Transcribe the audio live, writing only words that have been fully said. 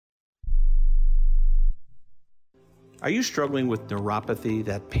Are you struggling with neuropathy,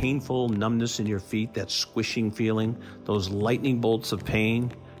 that painful numbness in your feet, that squishing feeling, those lightning bolts of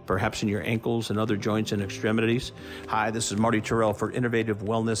pain, perhaps in your ankles and other joints and extremities? Hi, this is Marty Terrell for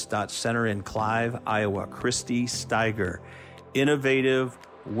InnovativeWellness.Center in Clive, Iowa. Christy Steiger,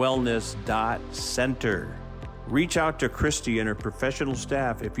 InnovativeWellness.Center. Reach out to Christy and her professional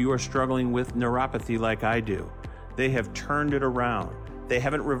staff if you are struggling with neuropathy like I do. They have turned it around. They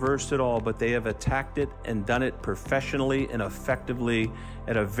haven't reversed it all, but they have attacked it and done it professionally and effectively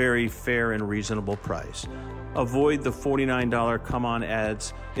at a very fair and reasonable price. Avoid the $49 come-on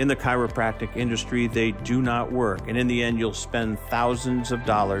ads in the chiropractic industry. They do not work. And in the end, you'll spend thousands of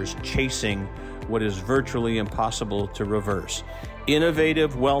dollars chasing what is virtually impossible to reverse.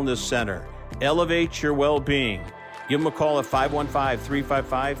 Innovative Wellness Center. Elevate your well-being. Give them a call at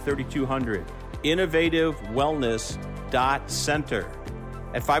 515-355-3200. InnovativeWellness.Center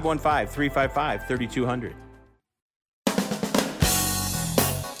at 515-355-3200.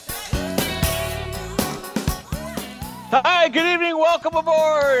 Hi, good evening. Welcome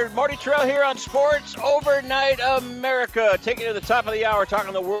aboard. Marty Terrell here on Sports Overnight America. Taking you to the top of the hour,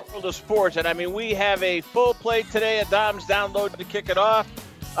 talking the world of sports. And, I mean, we have a full plate today at Dom's Download to kick it off.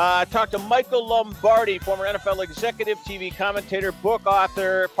 Talked to Michael Lombardi, former NFL executive, TV commentator, book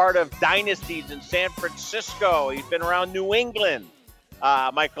author, part of Dynasties in San Francisco. He's been around New England.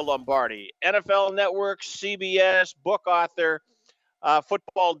 Michael Lombardi, NFL Network, CBS, book author,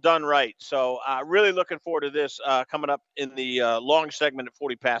 football done right. So really looking forward to this coming up in the long segment at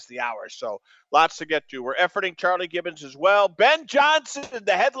 40 past the hour. So lots to get to. We're efforting Charlie Gibbons as well. Ben Johnson,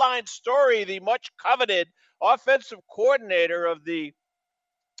 the headline story, the much coveted offensive coordinator of the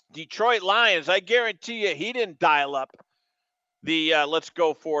Detroit Lions. I guarantee you he didn't dial up the let's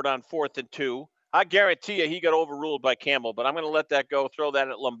go for it on 4th and 2. I guarantee you he got overruled by Campbell, but I'm going to let that go, throw that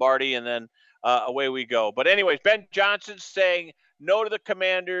at Lombardi, and then away we go. But anyways, Ben Johnson's saying no to the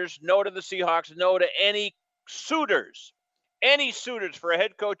Commanders, no to the Seahawks, no to any suitors for a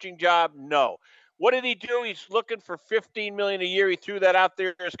head coaching job, no. What did he do? He's looking for $15 million a year. He threw that out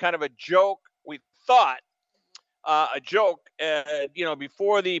there as kind of a joke. We thought a joke,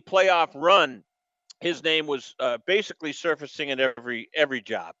 bore the playoff run, his name was basically surfacing in every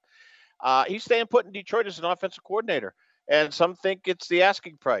job. He's staying put in Detroit as an offensive coordinator, and some think it's the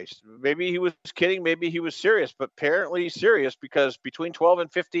asking price. Maybe he was kidding, maybe he was serious, but apparently he's serious because between $12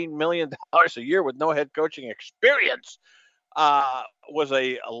 and $15 million a year with no head coaching experience was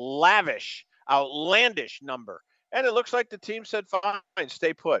a lavish, outlandish number. And it looks like the team said, fine,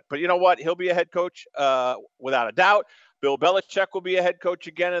 stay put. But you know what? He'll be a head coach without a doubt. Bill Belichick will be a head coach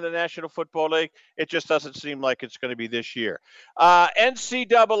again in the National Football League. It just doesn't seem like it's going to be this year.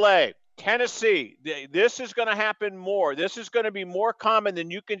 NCAA. Tennessee, this is going to happen more. This is going to be more common than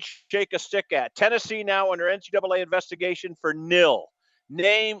you can shake a stick at. Tennessee now under NCAA investigation for nil.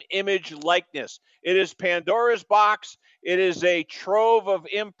 Name, image, likeness. It is Pandora's box. It is a trove of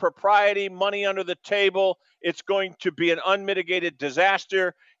impropriety, money under the table. It's going to be an unmitigated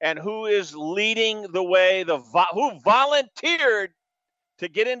disaster. And who is leading the way? Who volunteered to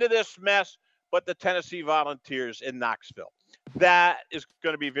get into this mess but the Tennessee Volunteers in Knoxville? That is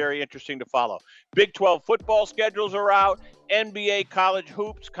going to be very interesting to follow. Big 12 football schedules are out. NBA college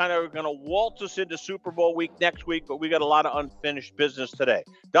hoops kind of going to waltz us into Super Bowl week next week, but we got a lot of unfinished business today.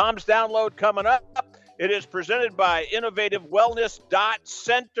 Dom's Download coming up. It is presented by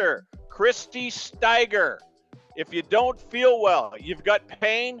InnovativeWellness.Center. Christy Steiger. If you don't feel well, you've got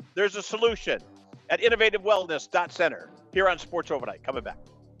pain, there's a solution at InnovativeWellness.Center. Here on Sports Overnight. Coming back.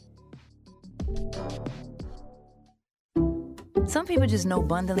 Some people just know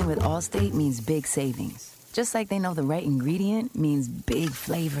bundling with Allstate means big savings. Just like they know the right ingredient means big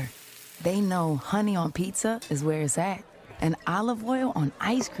flavor. They know honey on pizza is where it's at. And olive oil on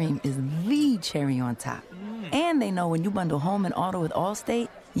ice cream is the cherry on top. And they know when you bundle home and auto with Allstate,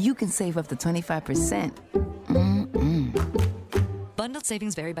 you can save up to 25%. Bundled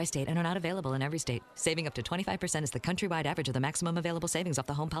savings vary by state and are not available in every state. Saving up to 25% is the countrywide average of the maximum available savings off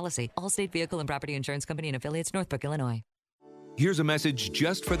the home policy. Allstate Vehicle and Property Insurance Company and affiliates, Northbrook, Illinois. Here's a message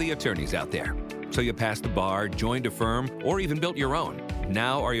just for the attorneys out there. So you passed the bar, joined a firm, or even built your own.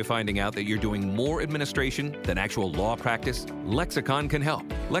 Now are you finding out that you're doing more administration than actual law practice? Lexicon can help.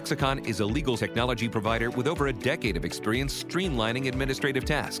 Lexicon is a legal technology provider with over a decade of experience streamlining administrative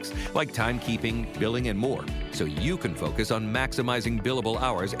tasks like timekeeping, billing, and more, so you can focus on maximizing billable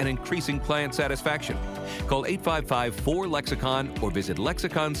hours and increasing client satisfaction. Call 855-4-LEXICON or visit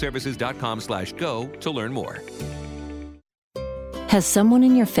lexiconservices.com/go to learn more. Has someone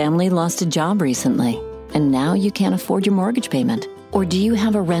in your family lost a job recently, and now you can't afford your mortgage payment? Or do you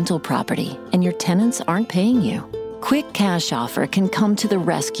have a rental property and your tenants aren't paying you? Quick Cash Offer can come to the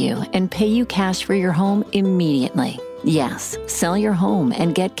rescue and pay you cash for your home immediately. Yes, sell your home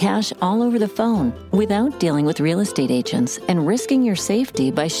and get cash all over the phone without dealing with real estate agents and risking your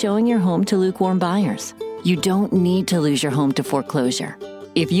safety by showing your home to lukewarm buyers. You don't need to lose your home to foreclosure.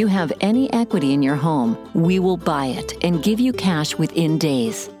 If you have any equity in your home, we will buy it and give you cash within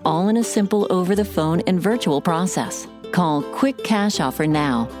days, all in a simple over-the-phone and virtual process. Call Quick Cash Offer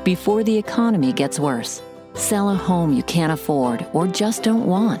now before the economy gets worse. Sell a home you can't afford or just don't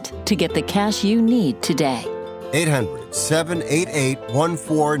want to get the cash you need today.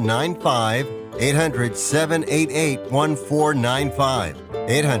 800-788-1495. 800-788-1495.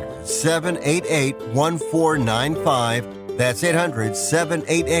 800-788-1495. That's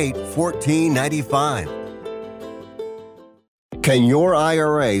 800-788-1495. Can your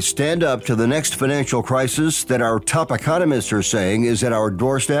IRA stand up to the next financial crisis that our top economists are saying is at our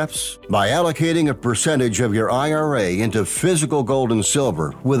doorsteps? By allocating a percentage of your IRA into physical gold and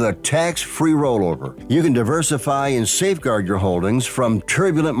silver with a tax-free rollover, you can diversify and safeguard your holdings from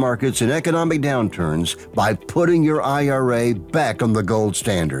turbulent markets and economic downturns by putting your IRA back on the gold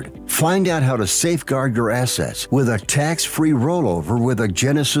standard. Find out how to safeguard your assets with a tax-free rollover with a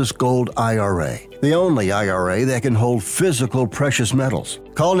Genesis Gold IRA, the only IRA that can hold physical precious metals.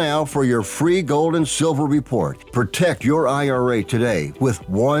 Call now for your free gold and silver report. Protect your IRA today with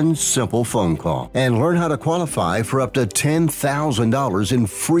one simple phone call and learn how to qualify for up to $10,000 in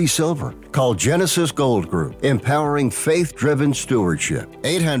free silver. Call Genesis Gold Group, empowering faith-driven stewardship.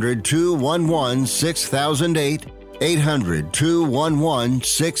 800-211-6008.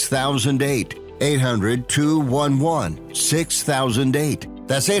 800-211-6008. 800-211-6008.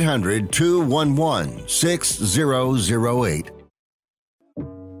 That's 800-211-6008.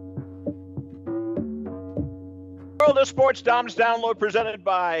 World of Sports Dom's Download presented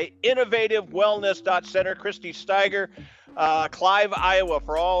by Innovative Wellness Center. Christy Steiger, Clive, Iowa.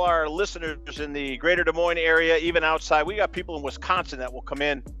 For all our listeners in the greater Des Moines area, even outside, we got people in Wisconsin that will come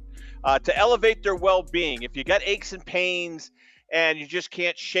in to elevate their well-being. If you got aches and pains and you just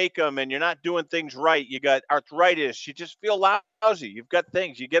can't shake them and you're not doing things right, you got arthritis, you just feel lousy, you've got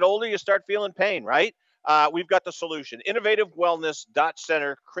things. You get older, you start feeling pain, right? We've got the solution. Innovative Wellness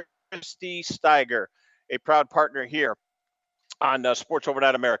Center. Christy Steiger, a proud partner here on Sports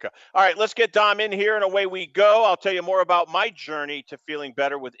Overnight America. All right, let's get Dom in here and away we go. I'll tell you more about my journey to feeling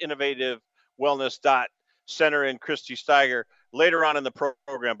better with Innovative Wellness Center and Christy Steiger later on in the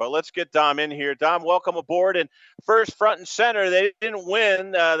program. But let's get Dom in here. Dom, welcome aboard. And first, front and center, they didn't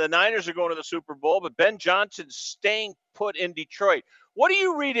win. The Niners are going to the Super Bowl, but Ben Johnson's staying put in Detroit. What do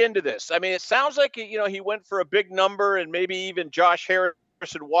you read into this? I mean, it sounds like, he went for a big number, and maybe even Josh Harris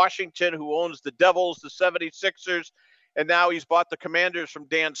in Washington, who owns the Devils, the 76ers, and now he's bought the Commanders from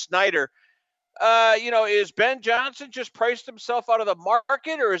Dan Snyder. Is Ben Johnson just priced himself out of the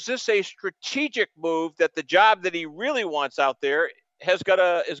market, or is this a strategic move that the job that he really wants out there has got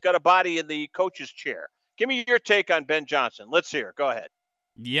a body in the coach's chair? Give me your take on Ben Johnson. Let's hear it. Go ahead.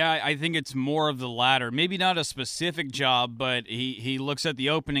 Yeah, I think it's more of the latter. Maybe not a specific job, but he looks at the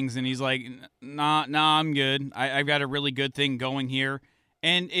openings and he's like, nah, I'm good. I've got a really good thing going here.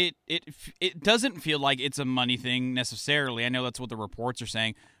 And it doesn't feel like it's a money thing necessarily. I know that's what the reports are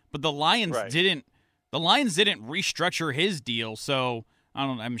saying. But the Lions didn't restructure his deal, so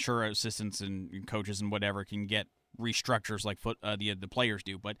I'm sure assistants and coaches and whatever can get restructures like the players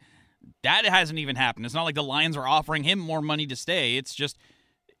do, but that hasn't even happened. It's not like the Lions are offering him more money to stay. It's just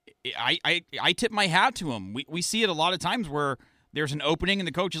I tip my hat to him. We see it a lot of times where there's an opening and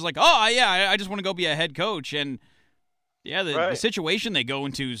the coach is like, oh yeah, I just want to go be a head coach, and the situation they go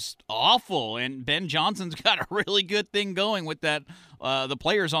into is awful, and Ben Johnson's got a really good thing going with that the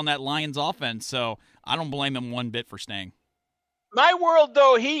players on that Lions offense, so I don't blame him one bit for staying. My world,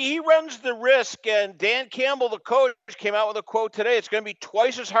 though, he runs the risk, and Dan Campbell, the coach, came out with a quote today. It's going to be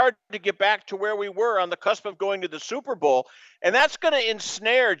twice as hard to get back to where we were on the cusp of going to the Super Bowl, and that's going to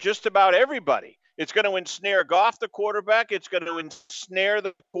ensnare just about everybody. It's going to ensnare Goff, the quarterback. It's going to ensnare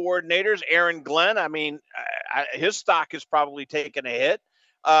the coordinators. Aaron Glenn, his stock is probably taking a hit.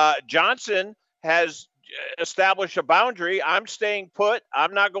 Johnson has established a boundary. I'm staying put.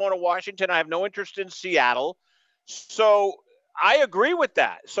 I'm not going to Washington. I have no interest in Seattle. So I agree with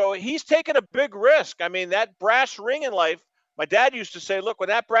that. So he's taking a big risk. I mean, that brass ring in life, my dad used to say, look, when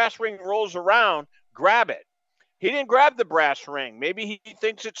that brass ring rolls around, grab it. He didn't grab the brass ring. Maybe he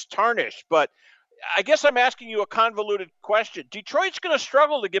thinks it's tarnished, but I guess I'm asking you a convoluted question. Detroit's going to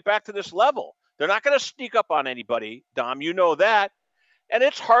struggle to get back to this level. They're not going to sneak up on anybody, Dom. You know that. and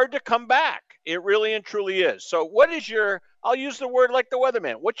it's hard to come back. It really and truly is. So what is I'll use the word like the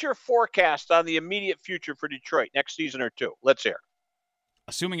weatherman. What's your forecast on the immediate future for Detroit next season or two? Let's hear.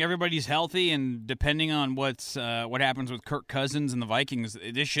 Assuming everybody's healthy and depending on what happens with Kirk Cousins and the Vikings,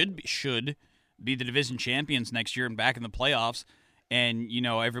 this should be the division champions next year and back in the playoffs. And,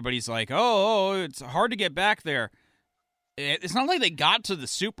 everybody's like, oh, it's hard to get back there. It's not like they got to the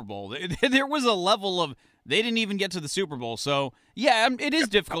Super Bowl. There was a level of they didn't even get to the Super Bowl. So, yeah, it is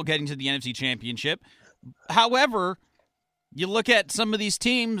difficult getting to the NFC Championship. However, you look at some of these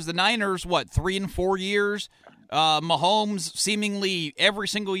teams, the Niners, 3 and 4 years? Mahomes seemingly every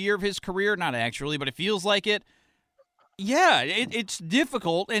single year of his career, not actually, but it feels like it. Yeah, it's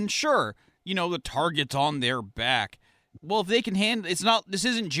difficult, and sure, the target's on their back. Well, if they can handle this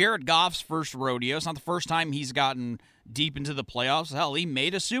isn't Jared Goff's first rodeo. It's not the first time he's gotten deep into the playoffs. Hell, he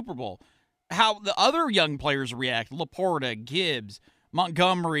made a Super Bowl. How the other young players react, Laporta, Gibbs,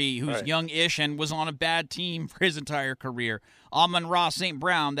 Montgomery, who's young-ish and was on a bad team for his entire career, Amon-Ra St.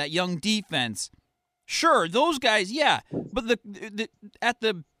 Brown, that young defense. Sure, those guys, yeah, but at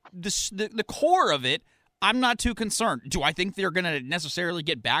the core of it, I'm not too concerned. Do I think they're going to necessarily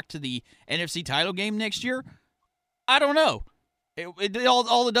get back to the NFC title game next year? I don't know.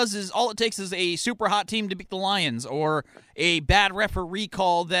 All it takes is a super hot team to beat the Lions, or a bad referee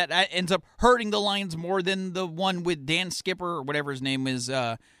call that ends up hurting the Lions more than the one with Dan Skipper or whatever his name is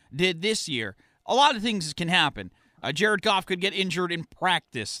did this year. A lot of things can happen. Jared Goff could get injured in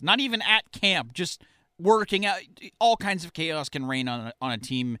practice, not even at camp, just working out. All kinds of chaos can reign on a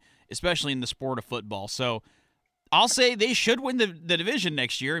team, especially in the sport of football. So I'll say they should win the division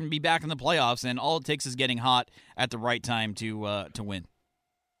next year and be back in the playoffs, and all it takes is getting hot at the right time to win.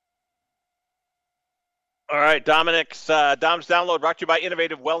 All right, Dominic's Dom's Download brought to you by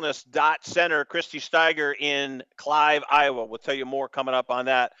Innovative Wellness Center. Christy Steiger in Clive, Iowa. We'll tell you more coming up on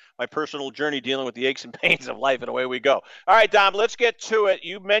that, my personal journey dealing with the aches and pains of life, and away we go. All right, Dom, let's get to it.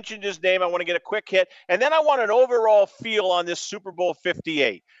 You mentioned his name. I want to get a quick hit, and then I want an overall feel on this Super Bowl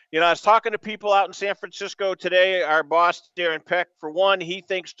 58. I was talking to people out in San Francisco today. Our boss, Darren Peck, for one, he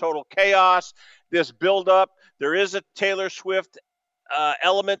thinks total chaos, this buildup. There is a Taylor Swift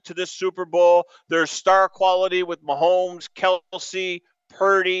element to this Super Bowl. There's star quality with Mahomes, Kelsey,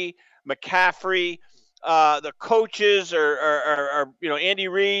 Purdy, McCaffrey. The coaches are Andy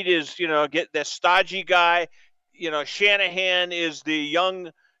Reid is, get that stodgy guy. Shanahan is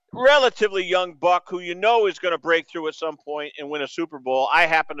the relatively young buck who is going to break through at some point and win a Super Bowl. I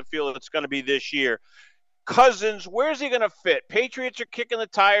happen to feel that it's going to be this year. Cousins, where's he going to fit? Patriots are kicking the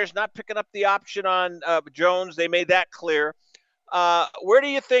tires, not picking up the option on Jones. They made that clear. Where do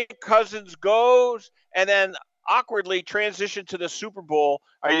you think Cousins goes, and then awkwardly transition to the Super Bowl?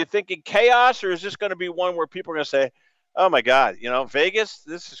 Are you thinking chaos, or is this going to be one where people are going to say, oh, my God, Vegas,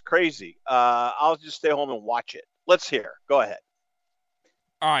 this is crazy. I'll just stay home and watch it. Let's hear. Go ahead.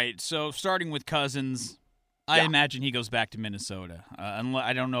 All right, so starting with Cousins, I imagine he goes back to Minnesota.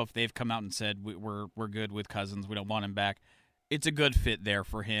 I don't know if they've come out and said we're good with Cousins. We don't want him back. It's a good fit there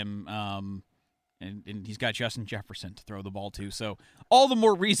for him. And he's got Justin Jefferson to throw the ball to. So all the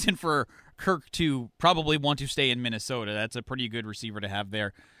more reason for Kirk to probably want to stay in Minnesota. That's a pretty good receiver to have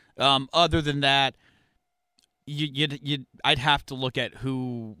there. Other than that, I'd have to look at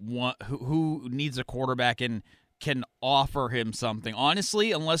who needs a quarterback and can offer him something.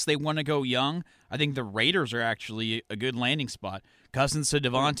 Honestly, unless they want to go young, I think the Raiders are actually a good landing spot. Cousins to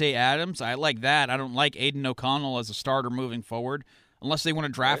Devontae Adams, I like that. I don't like Aiden O'Connell as a starter moving forward. Unless they want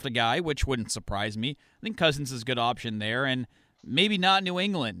to draft a guy, which wouldn't surprise me. I think Cousins is a good option there, and maybe not New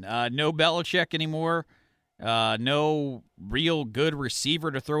England. No Belichick anymore. No real good receiver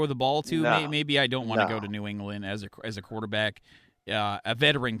to throw the ball to. No. Maybe I don't want to go to New England as a quarterback, a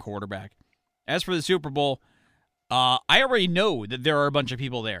veteran quarterback. As for the Super Bowl, I already know that there are a bunch of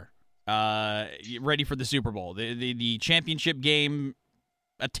people there ready for the Super Bowl. The championship game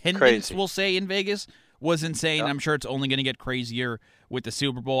attendance, we'll say, in Vegas was insane. Yep. I'm sure it's only going to get crazier with the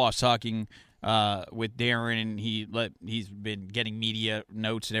Super Bowl. I was talking with Darren, and he's been getting media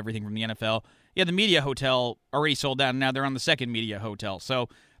notes and everything from the NFL. Yeah, the media hotel already sold out, and now they're on the second media hotel. So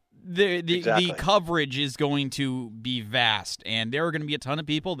the coverage is going to be vast, and there are going to be a ton of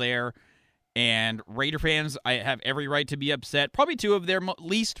people there. And Raider fans, I have every right to be upset. Probably two of their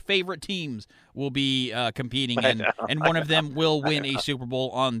least favorite teams will be competing, and one of them will win a Super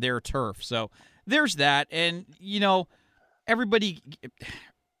Bowl on their turf. So there's that, and, everybody,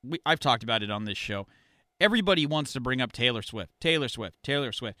 I've talked about it on this show. Everybody wants to bring up Taylor Swift.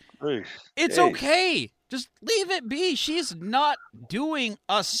 It's okay. Just leave it be. She's not doing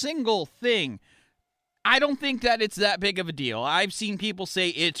a single thing. I don't think that it's that big of a deal. I've seen people say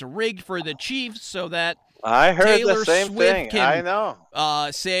it's rigged for the Chiefs so that I heard Taylor the same Swift thing. can, I know.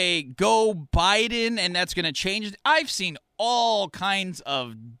 Say go Biden, and that's going to change it. I've seen all kinds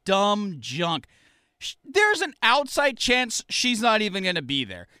of dumb junk. There's an outside chance she's not even going to be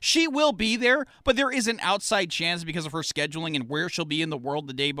there. She will be there, but there is an outside chance because of her scheduling and where she'll be in the world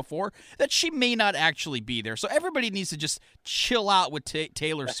the day before that she may not actually be there. So everybody needs to just chill out with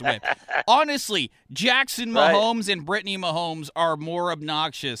Taylor Swift. Honestly, Jackson Mahomes and Brittany Mahomes are more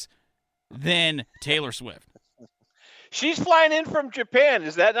obnoxious than Taylor Swift. She's flying in from Japan.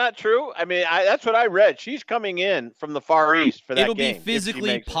 Is that not true? I mean, that's what I read. She's coming in from the Far East for that game. It'll be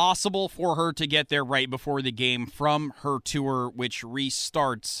physically possible for her to get there right before the game from her tour, which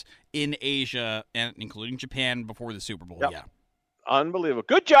restarts in Asia, and including Japan, before the Super Bowl. Yep. Yeah. Unbelievable.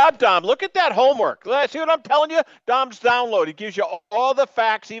 Good job, Dom. Look at that homework. See what I'm telling you? Dom's download. He gives you all the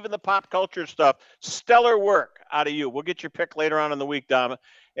facts, even the pop culture stuff. Stellar work out of you. We'll get your pick later on in the week, Dom,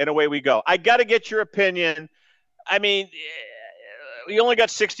 and away we go. I got to get your opinion. I mean, you only got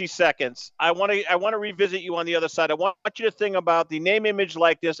 60 seconds. I want to revisit you on the other side. I want you to think about the name, image,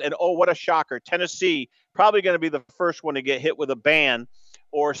 likeness, and oh, what a shocker! Tennessee probably going to be the first one to get hit with a ban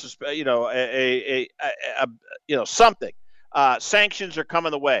or something. Sanctions are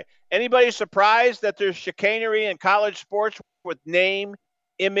coming the way. Anybody surprised that there's chicanery in college sports with name,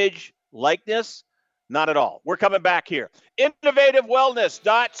 image, likeness? Not at all. We're coming back here. Innovative Wellness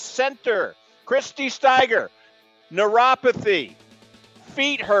Center. Christy Steiger. Neuropathy,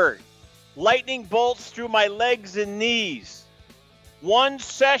 feet hurt, lightning bolts through my legs and knees. One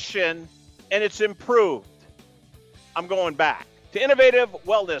session and it's improved. I'm going back to Innovative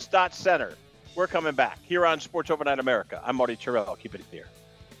Wellness Center. We're coming back here on Sports Overnight America. I'm Marty Terrell. Keep it here.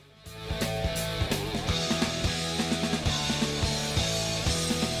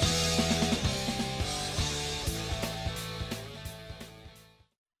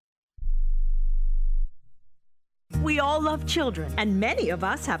 We all love children, and many of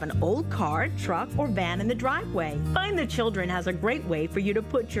us have an old car, truck, or van in the driveway. Find the Children has a great way for you to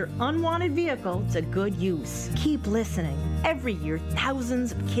put your unwanted vehicle to good use. Keep listening. Every year,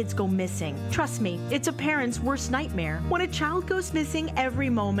 thousands of kids go missing. Trust me, it's a parent's worst nightmare. When a child goes missing, every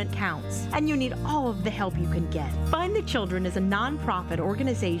moment counts, and you need all of the help you can get. Find the Children is a nonprofit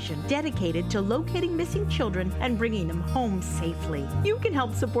organization dedicated to locating missing children and bringing them home safely. You can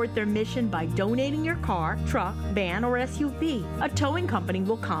help support their mission by donating your car, truck, van, or SUV. A towing company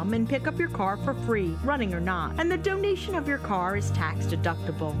will come and pick up your car for free, running or not, and the donation of your car is tax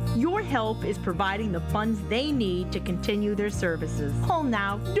deductible. Your help is providing the funds they need to continue their services. Call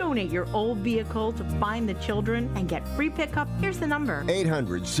now, donate your old vehicle to Find the Children and get free pickup. Here's the number: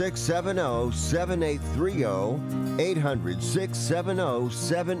 800-670-7830,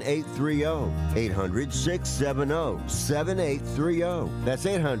 800-670-7830, 800-670-7830. That's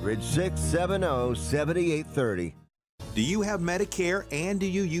 800-670-7830. Do you have Medicare and do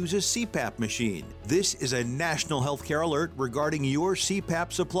you use a CPAP machine? This is a national healthcare alert regarding your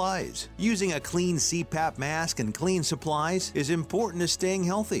CPAP supplies. Using a clean CPAP mask and clean supplies is important to staying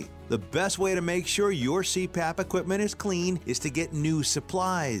healthy. The best way to make sure your CPAP equipment is clean is to get new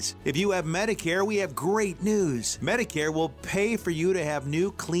supplies. If you have Medicare, we have great news. Medicare will pay for you to have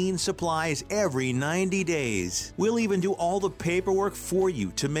new clean supplies every 90 days. We'll even do all the paperwork for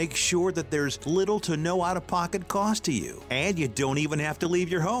you to make sure that there's little to no out-of-pocket cost to you. And you don't even have to leave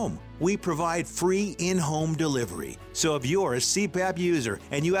your home. We provide free in-home delivery. So if you're a CPAP user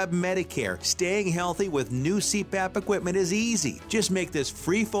and you have Medicare, staying healthy with new CPAP equipment is easy. Just make this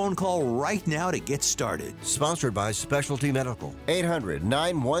free phone call right now to get started. Sponsored by Specialty Medical.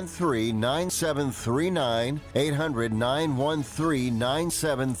 800-913-9739.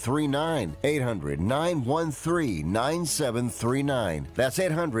 800-913-9739. 800-913-9739. That's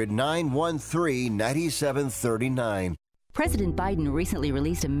 800-913-9739. President Biden recently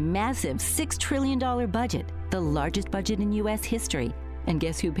released a massive $6 trillion budget, the largest budget in U.S. history. And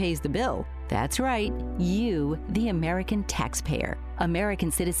guess who pays the bill? That's right, you, the American taxpayer. American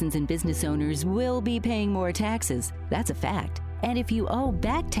citizens and business owners will be paying more taxes. That's a fact. And if you owe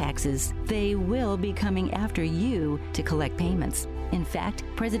back taxes, they will be coming after you to collect payments. In fact,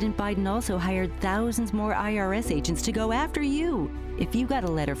 President Biden also hired thousands more IRS agents to go after you. If you got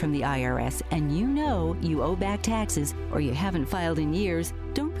a letter from the IRS and you know you owe back taxes or you haven't filed in years,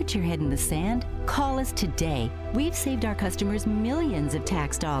 don't put your head in the sand. Call us today. We've saved our customers millions of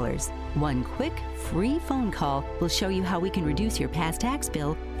tax dollars. One quick, free phone call will show you how we can reduce your past tax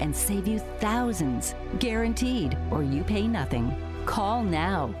bill and save you thousands. Guaranteed, or you pay nothing. Call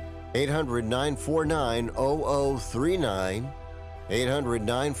now. 800-949-0039.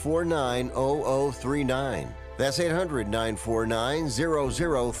 800-949-0039. That's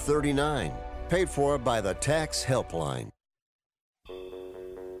 800-949-0039. Paid for by the Tax Helpline.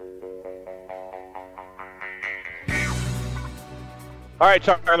 All right,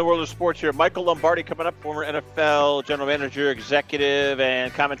 talking in the world of sports here. Michael Lombardi coming up, former NFL general manager, executive,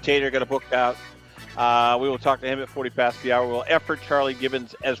 and commentator, got a book out. We will talk to him at 40 past the hour. We'll effort Charlie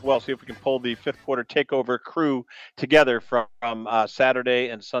Gibbons as well, see if we can pull the fifth quarter takeover crew together from Saturday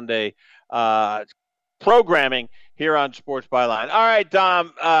and Sunday programming here on Sports Byline. All right,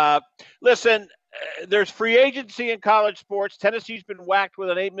 Dom, listen, there's free agency in college sports. Tennessee's been whacked with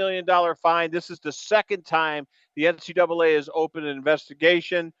an $8 million fine. This is the second time the NCAA has opened an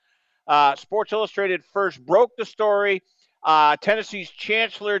investigation. Sports Illustrated first broke the story. Tennessee's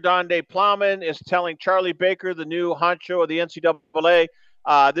Chancellor, Donde Plowman, is telling Charlie Baker, the new honcho of the NCAA,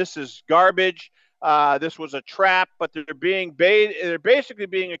 this is garbage. This was a trap, but they're basically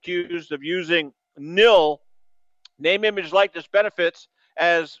being accused of using nil name, image, likeness benefits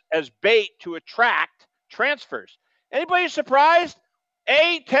as bait to attract transfers. Anybody surprised?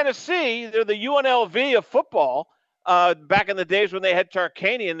 Tennessee, they're the UNLV of football. Back in the days when they had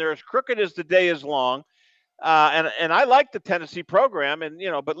Tarkanian, they're as crooked as the day is long. And I like the Tennessee program, and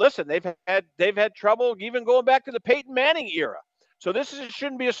but listen, they've had trouble even going back to the Peyton Manning era. So this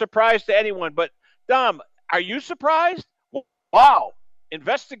shouldn't be a surprise to anyone. But Dom, are you surprised? Wow,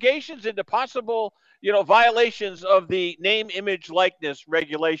 investigations into possible violations of the name, image, likeness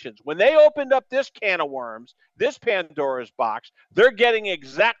regulations. When they opened up this can of worms, this Pandora's box, they're getting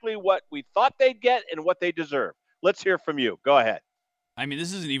exactly what we thought they'd get and what they deserve. Let's hear from you. Go ahead. I mean,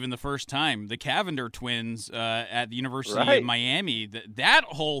 this isn't even the first time. The Cavender twins at the University of Miami, that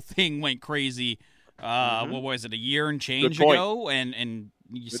whole thing went crazy. What was it, a year and change ago? And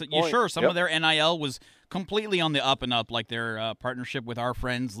you sure some of their NIL was completely on the up and up, like their partnership with our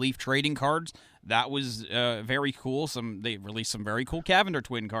friends Leaf Trading Cards. That was very cool. They released some very cool Cavender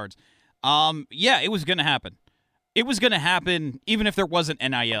twin cards. It was going to happen. It was going to happen even if there wasn't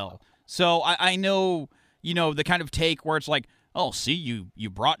NIL. So I know, the kind of take where it's like, oh, see, you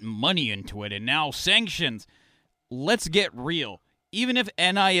brought money into it and now sanctions. Let's get real. Even if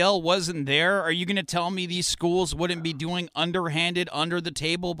NIL wasn't there, are you going to tell me these schools wouldn't be doing underhanded, under the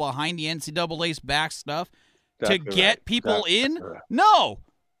table, behind the NCAA's back stuff to get people in? No.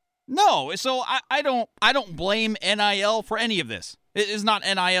 So I don't blame NIL for any of this. It is not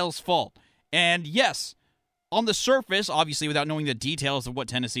NIL's fault. And yes, on the surface, obviously without knowing the details of what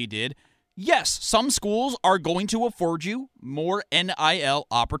Tennessee did, yes, some schools are going to afford you more NIL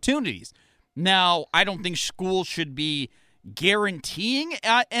opportunities. Now, I don't think schools should be guaranteeing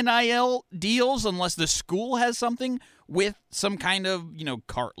NIL deals unless the school has something with some kind of,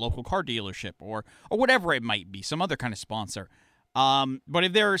 local car dealership or whatever it might be, some other kind of sponsor. But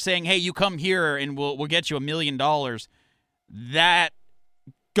if they're saying, hey, you come here and we'll get you $1 million, that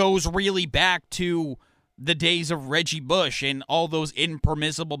goes really back to the days of Reggie Bush and all those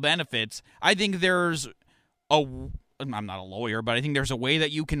impermissible benefits. I think I'm not a lawyer, but I think there's a way that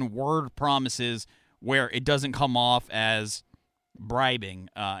you can word promises where it doesn't come off as bribing.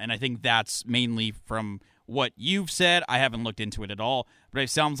 And I think that's mainly from what you've said. I haven't looked into it at all, but it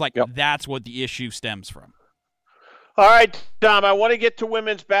sounds like that's what the issue stems from. All right, Dom, I want to get to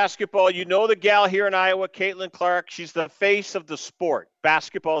women's basketball. You know the gal here in Iowa, Caitlin Clark. She's the face of the sport,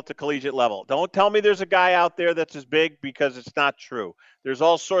 basketball at the collegiate level. Don't tell me there's a guy out there that's as big, because it's not true. There's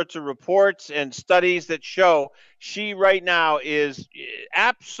all sorts of reports and studies that show she right now is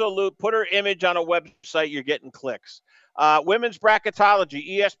absolute. Put her image on a website, you're getting clicks. Women's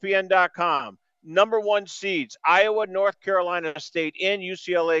bracketology, ESPN.com. Number 1 seeds, Iowa, North Carolina State in,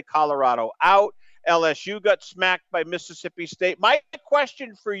 UCLA, Colorado out. LSU got smacked by Mississippi State. My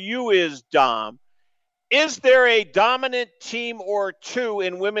question for you is, Dom, is there a dominant team or two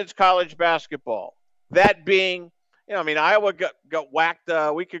in women's college basketball? That being, Iowa got whacked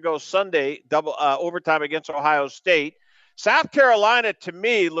a week ago Sunday, double overtime against Ohio State. South Carolina, to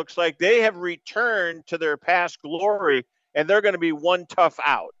me, looks like they have returned to their past glory, and they're going to be one tough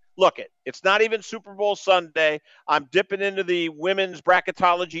out. Look, it's not even Super Bowl Sunday. I'm dipping into the women's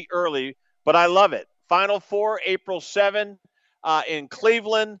bracketology early, but I love it. Final Four, April 7 in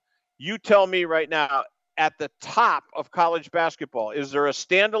Cleveland. You tell me right now, at the top of college basketball, is there a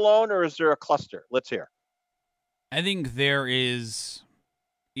standalone or is there a cluster? Let's hear. I think there is,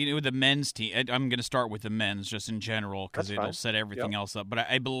 the men's team. I'm going to start with the men's just in general because it'll set everything else up. But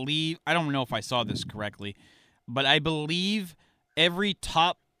I believe, I don't know if I saw this correctly, but I believe every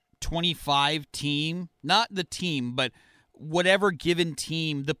top 25 team, not the team, but whatever given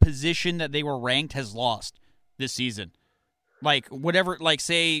team, the position that they were ranked has lost this season. like whatever, like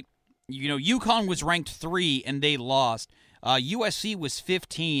say, UConn was ranked 3 and they lost. USC was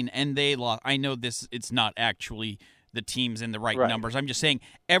 15 and they lost. I know it's not actually the teams in the right numbers. I'm just saying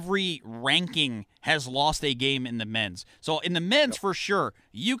every ranking has lost a game in the men's. So in the men's, for sure,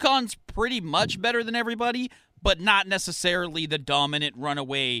 UConn's pretty much better than everybody, but not necessarily the dominant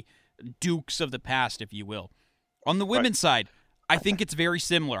runaway Dukes of the past, if you will. On the women's side, I think it's very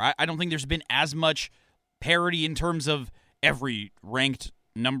similar. I don't think there's been as much parity in terms of every ranked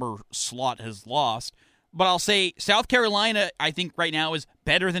number slot has lost. But I'll say South Carolina, I think right now is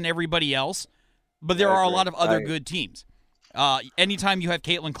better than everybody else. But there are a lot of other good teams. Anytime you have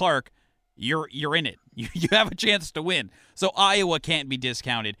Caitlin Clark, you're in it. You have a chance to win. So Iowa can't be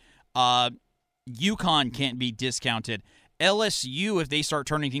discounted. UConn can't be discounted. LSU, if they start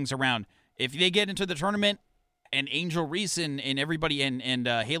turning things around, if they get into the tournament and Angel Reese and everybody and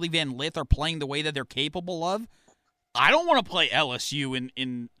Haley Van Lith are playing the way that they're capable of, I don't want to play LSU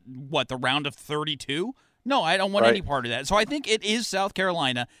in the round of 32. No, I don't want any part of that. So I think it is South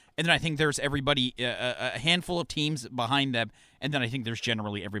Carolina, and then I think there's everybody, a handful of teams behind them, and then I think there's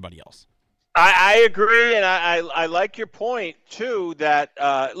generally everybody else. I agree, and I like your point, too, that,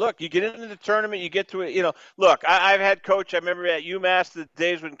 look, you get into the tournament, you get to it, look, I've had coach, I remember at UMass the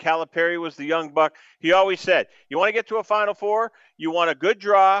days when Calipari was the young buck, he always said, you want to get to a Final Four, you want a good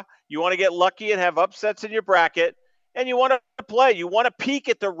draw, you want to get lucky and have upsets in your bracket, and you want to play. You want to peak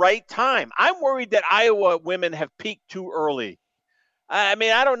at the right time. I'm worried that Iowa women have peaked too early. I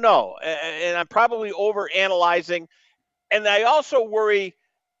mean, I don't know, and I'm probably overanalyzing. And I also worry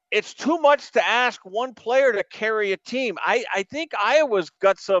it's too much to ask one player to carry a team. I think Iowa's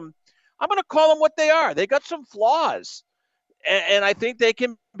got some – I'm going to call them what they are. They got some flaws, and I think they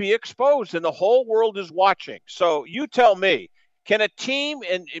can be exposed, and the whole world is watching. So you tell me, can a team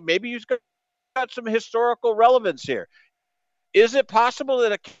 – and maybe you've got some historical relevance here. Is it possible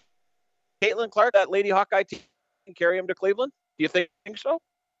that a Caitlin Clark, that Lady Hawkeye team, can carry him to Cleveland? Do you think so?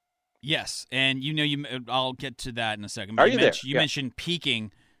 Yes, and I'll get to that in a second. But you mentioned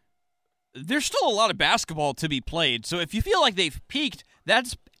peaking. There's still a lot of basketball to be played, so if you feel like they've peaked,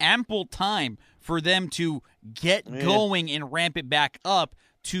 that's ample time for them to get going and ramp it back up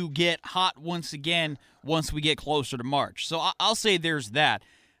to get hot once again once we get closer to March. So I'll say there's that.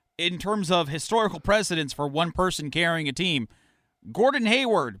 In terms of historical precedents for one person carrying a team, Gordon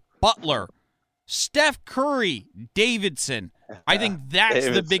Hayward, Butler, Steph Curry, Davidson. I think that's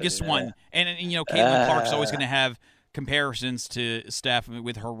the biggest one. And Caitlin Clark's always going to have comparisons to Steph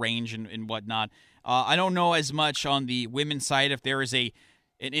with her range and whatnot. I don't know as much on the women's side if there is an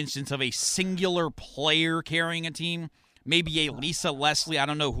instance of a singular player carrying a team. Maybe a Lisa Leslie. I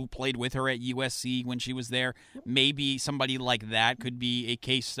don't know who played with her at USC when she was there. Maybe somebody like that could be a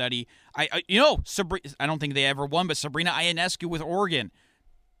case study. I don't think they ever won, but Sabrina Ionescu with Oregon.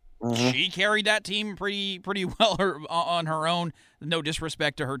 Mm-hmm. She carried that team pretty well on her own. No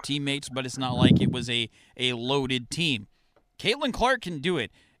disrespect to her teammates, but it's not like it was a loaded team. Caitlin Clark can do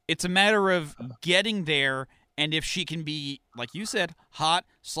it. It's a matter of getting there, and if she can be, like you said,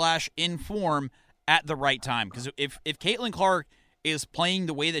 hot/in form at the right time. Because if Caitlin Clark is playing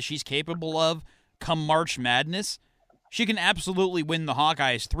the way that she's capable of come March Madness, she can absolutely win the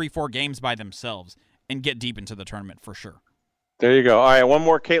Hawkeyes 3-4 games by themselves and get deep into the tournament for sure. There you go. All right, one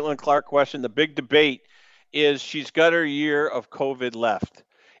more Caitlin Clark question. The big debate is she's got her year of COVID left.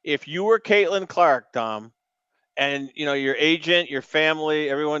 If you were Caitlin Clark, Dom, and your agent, your family,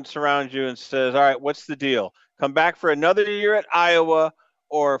 everyone surrounds you and says, all right, what's the deal? Come back for another year at Iowa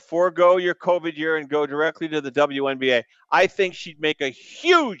or forego your COVID year and go directly to the WNBA. I think she'd make a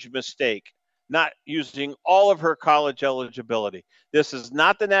huge mistake not using all of her college eligibility. This is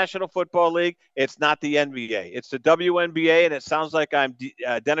not the National Football League. It's not the NBA. It's the WNBA, and it sounds like I'm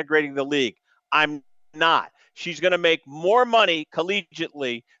denigrating the league. I'm not. She's going to make more money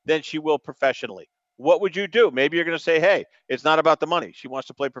collegiately than she will professionally. What would you do? Maybe you're going to say, hey, it's not about the money. She wants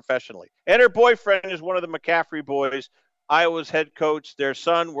to play professionally. And her boyfriend is one of the McCaffrey boys, Iowa's head coach. Their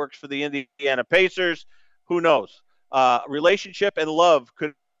son works for the Indiana Pacers. Who knows? Relationship and love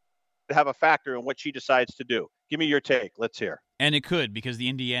could have a factor in what she decides to do. Give me your take. Let's hear. And it could, because the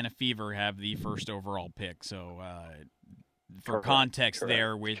Indiana Fever have the first overall pick. So for context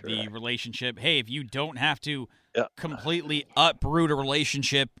there with the relationship, hey, if you don't have to completely uproot a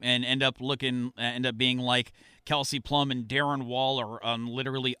relationship and end up being like Kelsey Plum and Darren Waller on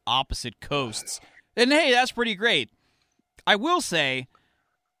literally opposite coasts, then hey, that's pretty great. I will say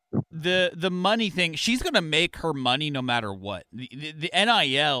the money thing, she's going to make her money no matter what. The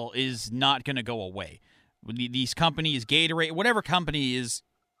NIL is not going to go away. These companies, Gatorade, whatever company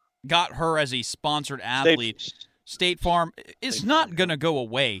got her as a sponsored athlete. State Farm, is not going to go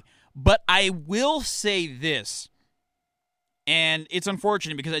away. But I will say this, and it's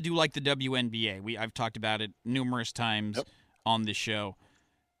unfortunate because I do like the WNBA. I've talked about it numerous times on this show.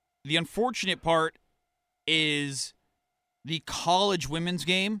 The unfortunate part is the college women's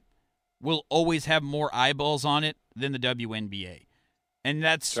game will always have more eyeballs on it than the WNBA. And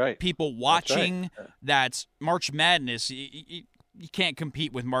that's people watching. That's March Madness. You can't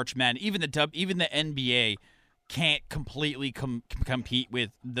compete with March Madness. Even the NBA can't completely compete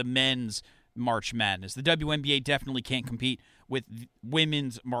with the men's March Madness. The WNBA definitely can't compete with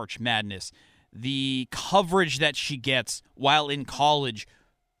women's March Madness. The coverage that she gets while in college,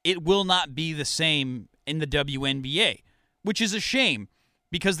 it will not be the same in the WNBA, which is a shame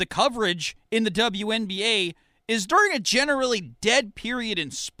because the coverage in the WNBA is during a generally dead period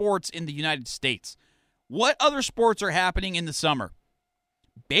in sports in the United States. What other sports are happening in the summer?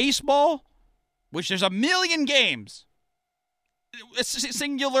 Baseball, which there's 1 million games. It's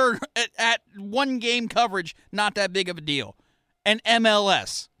singular at one game coverage, not that big of a deal. And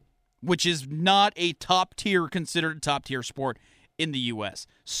MLS, which is not a considered a top-tier sport in the U.S.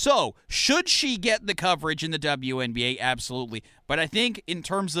 So, should she get the coverage in the WNBA? Absolutely. But I think in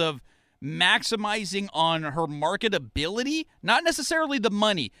terms of maximizing on her marketability, not necessarily the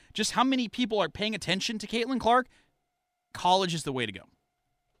money, just how many people are paying attention to Caitlin Clark, college is the way to go.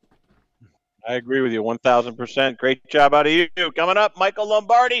 I agree with you 1,000%. Great job out of you. Coming up, Michael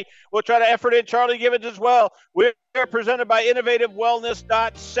Lombardi. We'll try to effort in Charlie Gibbons as well. We're presented by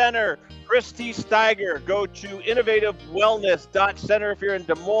InnovativeWellness.Center. Christy Steiger. Go to InnovativeWellness.Center if you're in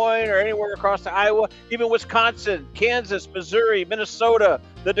Des Moines or anywhere across Iowa, even Wisconsin, Kansas, Missouri, Minnesota,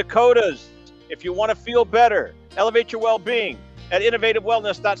 the Dakotas. If you want to feel better, elevate your well-being at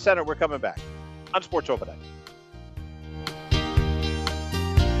InnovativeWellness.Center. We're coming back on Sports Overnight.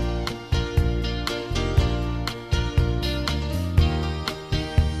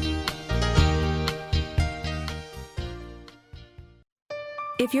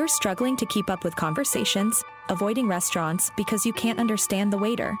 If you're struggling to keep up with conversations, avoiding restaurants because you can't understand the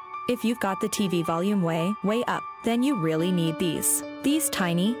waiter, if you've got the TV volume way up, then you really need these. These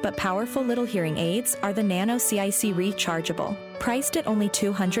tiny but powerful little hearing aids are the Nano CIC Rechargeable, priced at only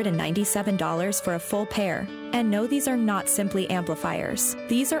 $297 for a full pair. And no, these are not simply amplifiers.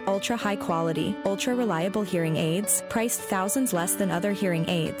 These are ultra high quality, ultra reliable hearing aids, priced thousands less than other hearing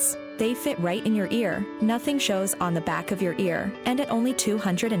aids. They fit right in your ear. Nothing shows on the back of your ear. And at only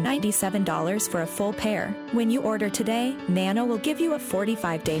 $297 for a full pair. When you order today, Nano will give you a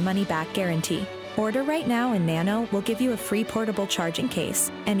 45-day money-back guarantee. Order right now and Nano will give you a free portable charging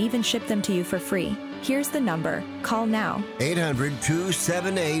case and even ship them to you for free. Here's the number. Call now.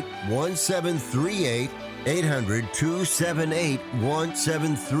 800-278-1738.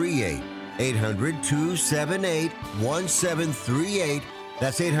 800-278-1738. 800-278-1738.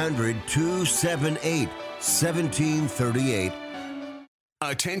 That's 800-278-1738.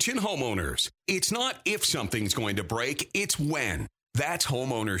 Attention homeowners. It's not if something's going to break, it's when. That's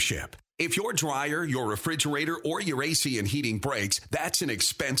homeownership. If your dryer, your refrigerator, or your AC and heating breaks, that's an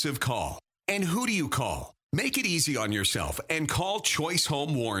expensive call. And who do you call? Make it easy on yourself and call Choice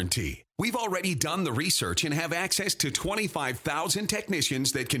Home Warranty. We've already done the research and have access to 25,000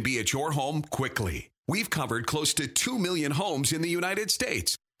 technicians that can be at your home quickly. We've covered close to 2 million homes in the United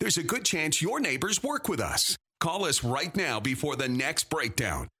States. There's a good chance your neighbors work with us. Call us right now before the next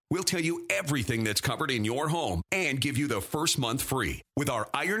breakdown. We'll tell you everything that's covered in your home and give you the first month free with our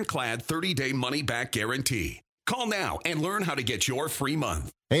ironclad 30-day money-back guarantee. Call now and learn how to get your free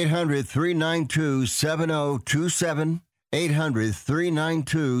month. 800-392-7027.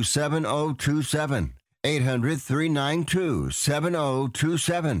 800-392-7027.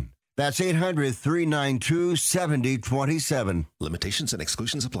 800-392-7027. That's 800-392-7027. Limitations and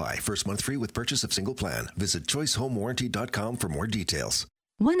exclusions apply. First month free with purchase of single plan. Visit choicehomewarranty.com for more details.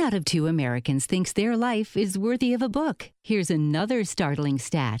 1 out of 2 Americans thinks their life is worthy of a book. Here's another startling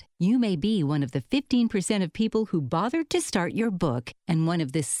stat. You may be one of the 15% of people who bothered to start your book and one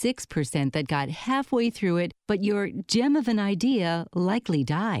of the 6% that got halfway through it, but your gem of an idea likely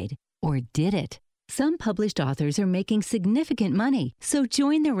died. Or did it? Some published authors are making significant money, so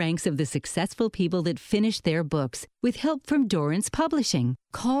join the ranks of the successful people that finished their books with help from Dorrance Publishing.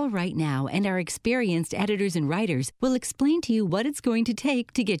 Call right now and our experienced editors and writers will explain to you what it's going to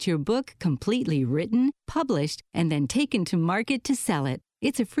take to get your book completely written, published, and then taken to market to sell it.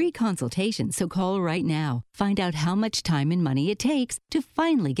 It's a free consultation, so call right now. Find out how much time and money it takes to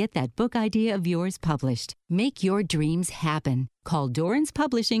finally get that book idea of yours published. Make your dreams happen. Call Dorrance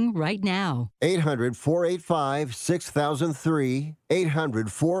Publishing right now. 800-485-6003.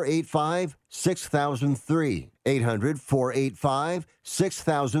 800-485-6003.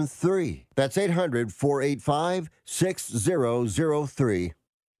 800-485-6003. That's 800-485-6003.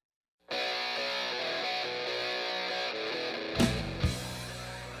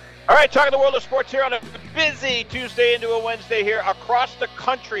 All right, talking the world of sports here on a busy Tuesday into a Wednesday here across the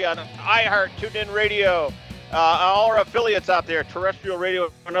country on iHeart, TuneIn Radio, all our affiliates out there, terrestrial radio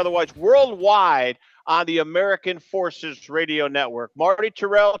and otherwise, worldwide on the American Forces Radio Network. Marty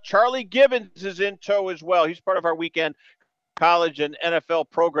Terrell, Charlie Gibbons is in tow as well. He's part of our weekend college and NFL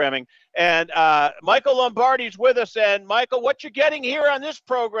programming. And Michael Lombardi's with us. And, Michael, what you're getting here on this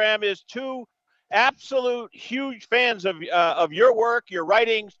program is two absolute huge fans of your work, your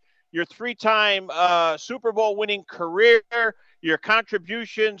writings, your three-time Super Bowl winning career, your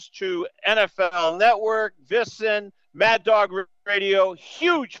contributions to NFL Network, VSiN, Mad Dog Radio,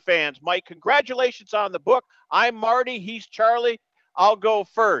 huge fans. Mike, congratulations on the book. I'm Marty. He's Charlie. I'll go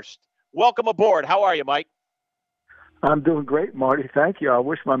first. Welcome aboard. How are you, Mike? I'm doing great, Marty. Thank you. I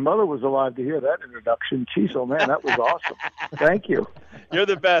wish my mother was alive to hear that introduction. Jeez, oh, man, that was awesome. Thank you. You're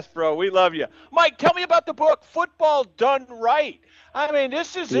the best, bro. We love you. Mike, tell me about the book, Football Done Right. I mean,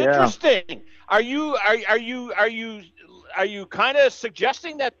 this is interesting. Are you kind of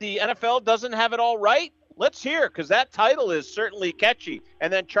suggesting that the NFL doesn't have it all right? Let's hear, because that title is certainly catchy.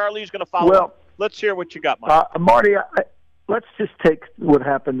 And then Charlie's going to follow up. Let's hear what you got, Mike. Marty, let's just take what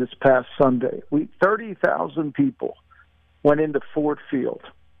happened this past Sunday. 30,000 people went into Ford Field,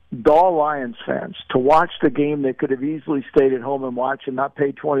 all Lions fans, to watch the game they could have easily stayed at home and watched and not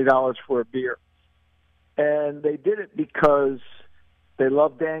paid $20 for a beer. And they did it because they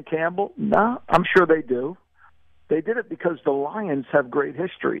love Dan Campbell? No, I'm sure they do. They did it because the Lions have great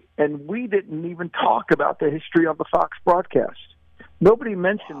history, and we didn't even talk about the history on the Fox broadcast. Nobody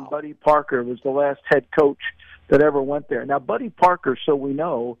mentioned Buddy Parker was the last head coach that ever went there. Now, Buddy Parker, so we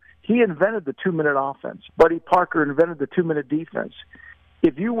know, he invented the 2-minute offense. Buddy Parker invented the 2-minute defense.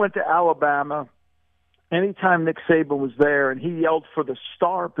 If you went to Alabama, anytime Nick Saban was there and he yelled for the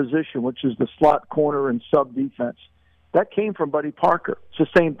star position, which is the slot corner and sub defense, that came from Buddy Parker. It's the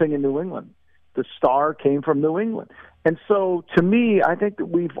same thing in New England. The star came from New England. And so, to me, I think that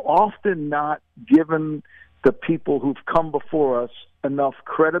we've often not given the people who've come before us enough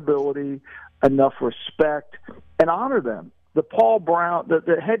credibility, enough respect, and honor them. The Paul Brown,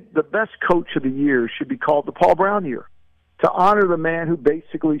 the best coach of the year should be called the Paul Brown year, to honor the man who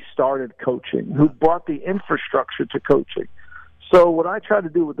basically started coaching, who brought the infrastructure to coaching. So what I try to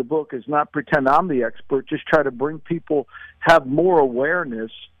do with the book is not pretend I'm the expert, just try to bring people have more awareness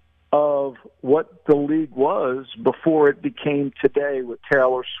of what the league was before it became today with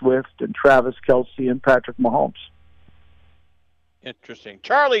Taylor Swift and Travis Kelce and Patrick Mahomes. Interesting.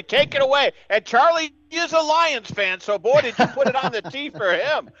 Charlie, take it away. And Charlie is a Lions fan, so boy, did you put it on the tee for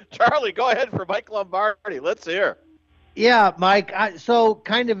him. Charlie, go ahead for Mike Lombardi. Let's hear. Yeah, Mike, so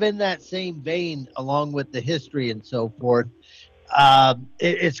kind of in that same vein, along with the history and so forth,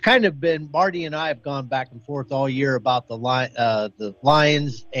 it's kind of been, Marty and I have gone back and forth all year about the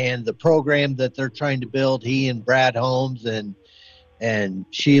Lions and the program that they're trying to build, he and Brad Holmes and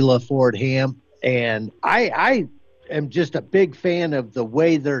Sheila Ford Ham. And I am just a big fan of the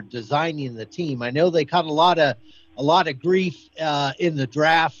way they're designing the team. I know they caught a lot of grief in the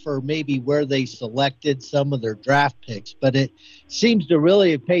draft for maybe where they selected some of their draft picks, but it seems to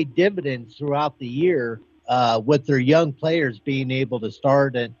really have paid dividends throughout the year with their young players being able to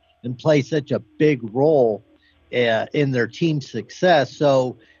start and play such a big role in their team's success.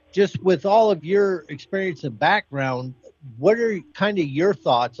 So just with all of your experience and background, what are kind of your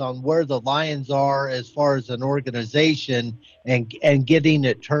thoughts on where the Lions are as far as an organization and getting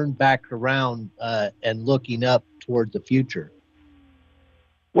it turned back around and looking up toward the future?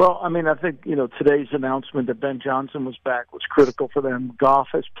 Well, I mean, I think, today's announcement that Ben Johnson was back was critical for them. Goff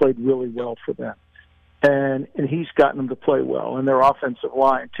has played really well for them. And he's gotten them to play well in their offensive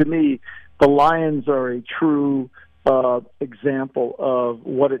line. To me, the Lions are a true example of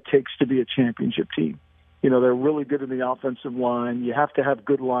what it takes to be a championship team. They're really good in the offensive line. You have to have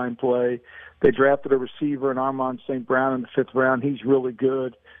good line play. They drafted a receiver in Armand St. Brown in the 5th round. He's really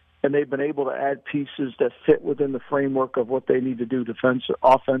good. And they've been able to add pieces that fit within the framework of what they need to do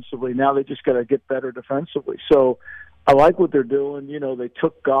offensively. Now they just got to get better defensively. So I like what they're doing. They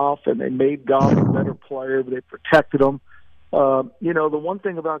took Goff and they made Goff a better player, but they protected him. The one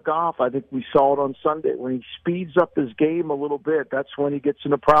thing about Goff, I think we saw it on Sunday, when he speeds up his game a little bit, that's when he gets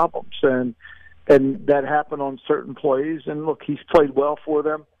into problems. And that happened on certain plays. And, look, he's played well for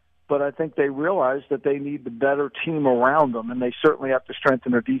them, but I think they realize that they need the better team around them, and they certainly have to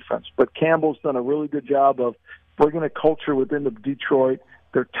strengthen their defense. But Campbell's done a really good job of bringing a culture within the Detroit.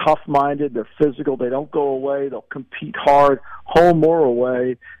 They're tough-minded. They're physical. They don't go away. They'll compete hard, home or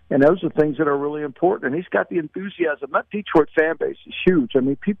away. And those are things that are really important. And he's got the enthusiasm. That Detroit fan base is huge. I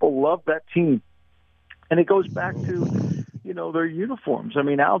mean, people love that team. And it goes back to, their uniforms. I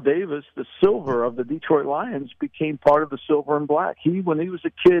mean, Al Davis, the silver of the Detroit Lions, became part of the silver and black. When he was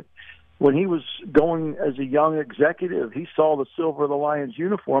a kid, when he was going as a young executive, he saw the silver of the Lions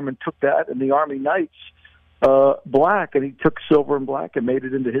uniform and took that and the Army Knights black, and he took silver and black and made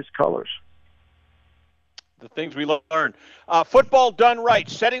it into his colors. The things we learn. Football done right,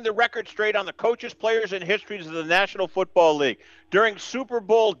 setting the record straight on the coaches, players, and histories of the National Football League. During Super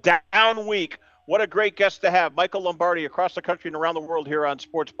Bowl down week, what a great guest to have. Michael Lombardi across the country and around the world here on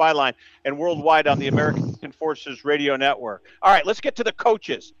Sports Byline and worldwide on the American Forces Radio Network. All right, let's get to the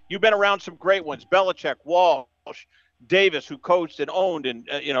coaches. You've been around some great ones. Belichick, Walsh, Davis, who coached and owned and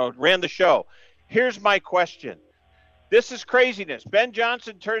ran the show. Here's my question. This is craziness. Ben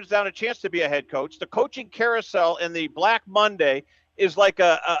Johnson turns down a chance to be a head coach. The coaching carousel in the Black Monday is like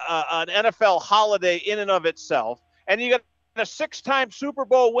an NFL holiday in and of itself. And you got a 6-time Super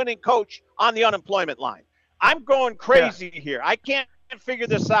Bowl winning coach on the unemployment line. I'm going crazy here. I can't figure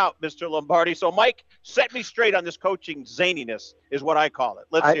this out, Mr. Lombardi. So, Mike, set me straight on this coaching zaniness is what I call it.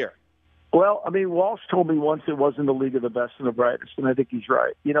 Let's hear it. Well, I mean, Walsh told me once it wasn't the league of the best and the brightest, and I think he's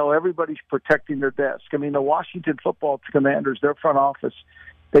right. Everybody's protecting their desk. I mean, the Washington Football Commanders, their front office,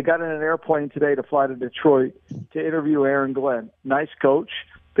 they got in an airplane today to fly to Detroit to interview Aaron Glenn. Nice coach.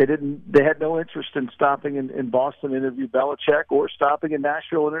 They had no interest in stopping in Boston to interview Belichick or stopping in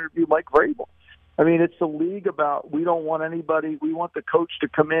Nashville and interview Mike Vrabel. I mean, it's a league about we don't want anybody. We want the coach to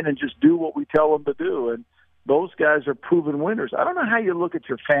come in and just do what we tell them to do, and those guys are proven winners. I don't know how you look at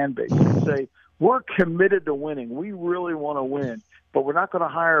your fan base and say, we're committed to winning. We really want to win, but we're not going to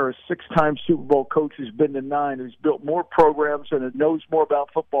hire a 6-time Super Bowl coach who's been to 9, who's built more programs and knows more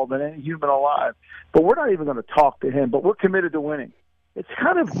about football than any human alive. But we're not even going to talk to him, but we're committed to winning. It's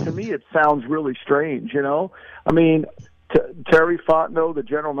kind of, to me, it sounds really strange, I mean, Terry Fontenot, the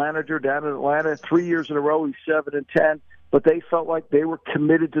general manager down in Atlanta, 3 years in a row, he's 7-10. But they felt like they were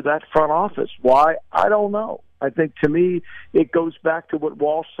committed to that front office. Why? I don't know. I think, to me, it goes back to what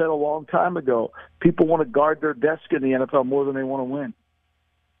Walsh said a long time ago. People want to guard their desk in the NFL more than they want to win.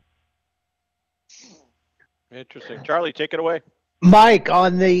 Interesting. Charlie, take it away. Mike,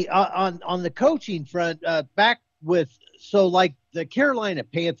 on the coaching front, back with like the Carolina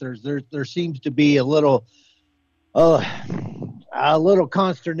Panthers, there seems to be a little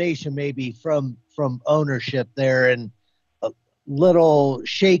consternation maybe from ownership there, and little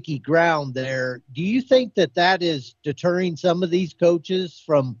shaky ground there. Do you think that is deterring some of these coaches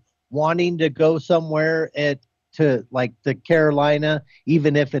from wanting to go somewhere to like the Carolina,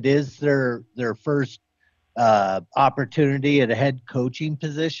 even if it is their first opportunity at a head coaching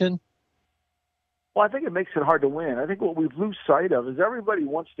position? Well, I think it makes it hard to win. I think what we've lose sight of is everybody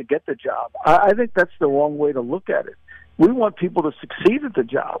wants to get the job. I think that's the wrong way to look at it. We want people to succeed at the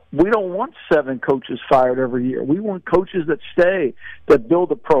job. We don't want 7 coaches fired every year. We want coaches that stay, that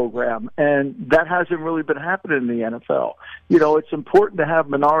build a program, and that hasn't really been happening in the NFL. It's important to have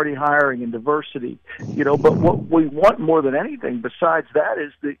minority hiring and diversity, but what we want more than anything besides that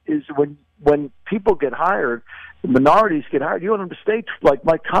is when people get hired, minorities get hired, you want them to stay, like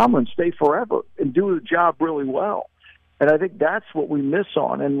Mike Tomlin, stay forever and do the job really well. And I think that's what we miss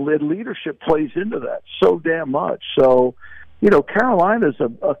on, and leadership plays into that so damn much. So, Carolina's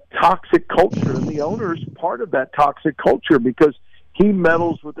a toxic culture, and the owner's part of that toxic culture because he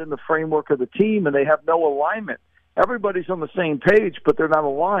meddles within the framework of the team, and they have no alignment. Everybody's on the same page, but they're not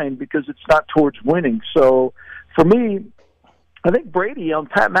aligned because it's not towards winning. So, for me, I think Brady on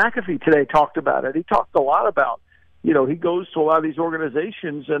Pat McAfee today talked about it. He talked a lot about, he goes to a lot of these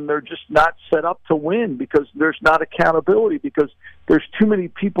organizations and they're just not set up to win because there's not accountability, because there's too many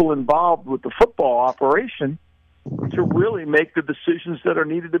people involved with the football operation to really make the decisions that are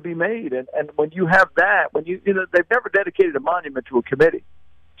needed to be made. And when you have that, they've never dedicated a monument to a committee.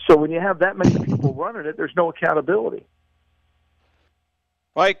 So when you have that many people running it, there's no accountability.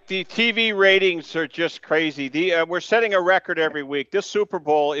 Mike, the TV ratings are just crazy. We're setting a record every week. This Super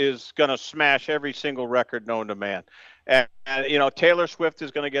Bowl is going to smash every single record known to man. And Taylor Swift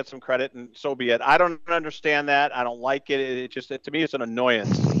is going to get some credit, and so be it. I don't understand that. I don't like it. To me, it's an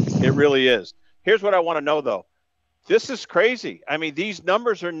annoyance. It really is. Here's what I want to know, though. This is crazy. I mean, these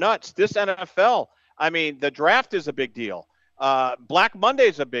numbers are nuts. This NFL, I mean, the draft is a big deal. Black Monday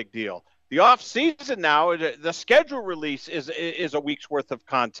is a big deal. The off season now, the schedule release is a week's worth of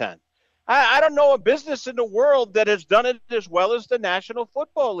content. I don't know a business in the world that has done it as well as the National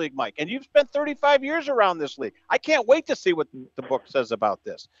Football League, Mike. And you've spent 35 years around this league. I can't wait to see what the book says about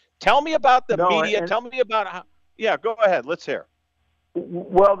this. Tell me about the media. Tell me about how. Yeah, go ahead. Let's hear.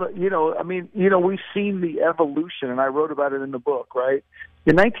 Well, we've seen the evolution, and I wrote about it in the book, right?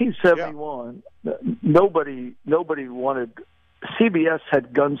 In 1971, nobody wanted. CBS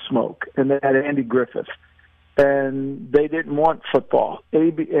had Gunsmoke, and they had Andy Griffith, and they didn't want football.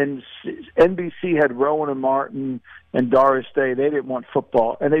 And NBC had Rowan and Martin and Doris Day. They didn't want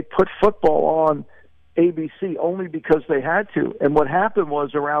football, and they put football on ABC only because they had to. And what happened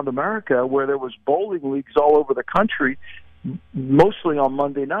was around America, where there was bowling leagues all over the country, mostly on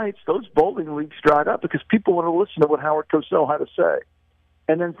Monday nights, those bowling leagues dried up because people want to listen to what Howard Cosell had to say.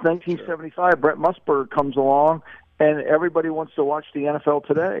 And then 1975, Brent Musburger comes along, and everybody wants to watch the NFL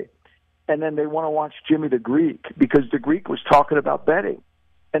today. And then they want to watch Jimmy the Greek because the Greek was talking about betting.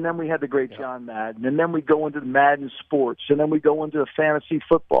 And then we had the great John Madden. And then we go into the Madden sports. And then we go into the fantasy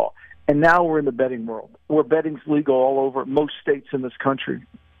football. And now we're in the betting world, where betting's legal all over most states in this country.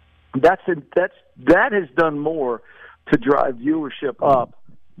 That has done more to drive viewership up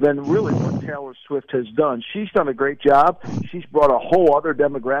than really what Taylor Swift has done. She's done a great job. She's brought a whole other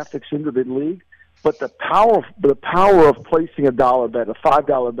demographics into the league. But the power of placing a dollar bet, a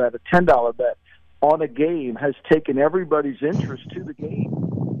 $5 bet, a $10 bet on a game has taken everybody's interest to the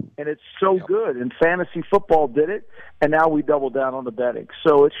game. And it's so good. And fantasy football did it, and now we double down on the betting.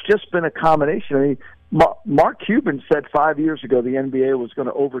 So it's just been a combination. I mean, Mark Cuban said 5 years ago the NBA was going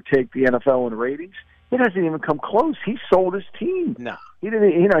to overtake the NFL in ratings. It hasn't even come close. He sold his team. No. He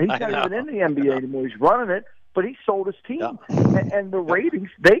didn't. He's not even in the NBA anymore. He's running it, but he sold his team. No. And the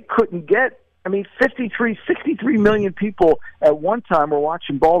ratings, they couldn't get. I mean, 63 million people at one time were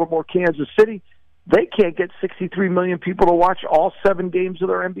watching Baltimore, Kansas City. They can't get 63 million people to watch all 7 games of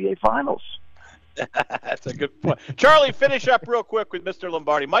their NBA Finals. That's a good point. Charlie, finish up real quick with Mr.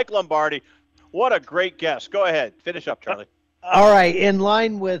 Lombardi. Mike Lombardi, what a great guest. Go ahead. Finish up, Charlie. All right. In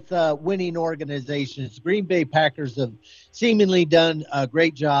line with winning organizations, Green Bay Packers have seemingly done a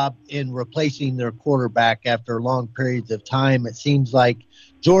great job in replacing their quarterback after long periods of time. It seems like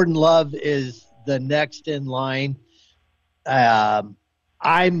Jordan Love is the next in line. I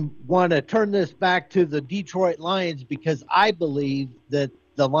want to turn this back to the Detroit Lions because I believe that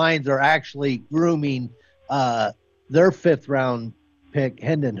the Lions are actually grooming their fifth-round pick,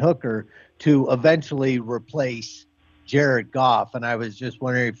 Hendon Hooker, to eventually replace Jared Goff. And I was just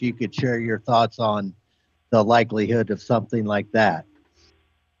wondering if you could share your thoughts on the likelihood of something like that.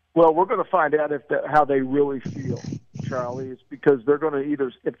 Well, we're going to find out how they really feel, Charlie. It's because they're going to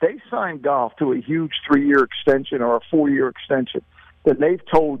either, if they sign Goff to a huge 3-year extension or a 4-year extension, then they've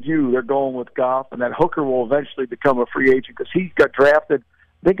told you they're going with Goff, and that Hooker will eventually become a free agent because he got drafted,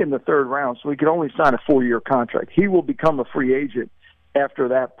 I think, in the 3rd round, so he can only sign a 4-year contract. He will become a free agent after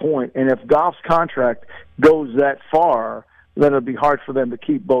that point. And if Goff's contract goes that far, then it'll be hard for them to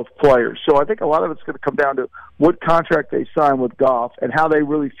keep both players. So I think a lot of it's going to come down to what contract they sign with Goff and how they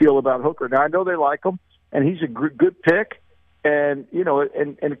really feel about Hooker. Now, I know they like him, and he's a good pick, and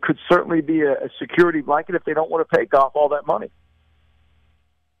it could certainly be a security blanket if they don't want to pay Goff all that money.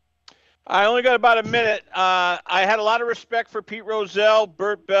 I only got about a minute. I had a lot of respect for Pete Rozelle,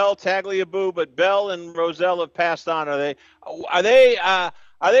 Burt Bell, Tagliabue, but Bell and Rozelle have passed on. Are they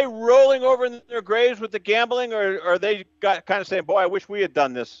rolling over in their graves with the gambling, or are they kind of saying, "Boy, I wish we had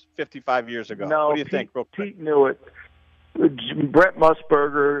done this 55 years ago"? No, what do you think? Pete knew it. Brent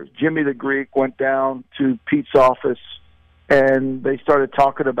Musburger, Jimmy the Greek went down to Pete's office, and they started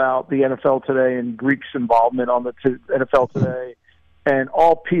talking about the NFL Today and Greek's involvement on the NFL Today. And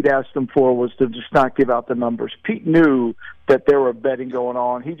all Pete asked them for was to just not give out the numbers. Pete knew that there were betting going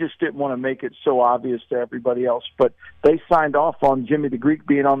on. He just didn't want to make it so obvious to everybody else. But they signed off on Jimmy the Greek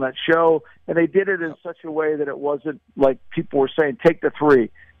being on that show, and they did it in such a way that it wasn't like people were saying, take the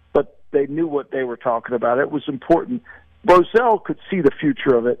 3. But they knew what they were talking about. It was important. Rozelle could see the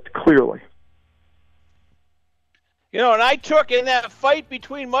future of it clearly. And I took in that fight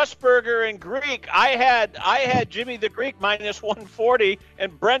between Musburger and Greek, I had Jimmy the Greek minus 140,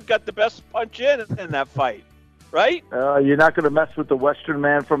 and Brent got the best punch in that fight, right? You're not going to mess with the Western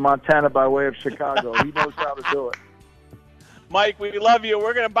man from Montana by way of Chicago. He knows how to do it. Mike, we love you.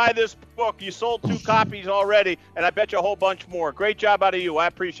 We're going to buy this book. You sold 2 copies already, and I bet you a whole bunch more. Great job out of you. I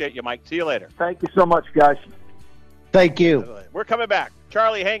appreciate you, Mike. See you later. Thank you so much, guys. Thank you. We're coming back.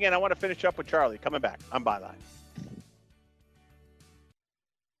 Charlie, hang in. I want to finish up with Charlie. Coming back on Byline.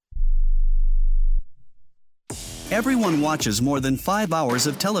 Everyone watches more than 5 hours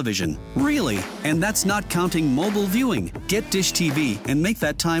of television. Really? And that's not counting mobile viewing. Get Dish TV and make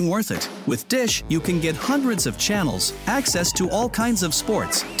that time worth it. With Dish, you can get hundreds of channels, access to all kinds of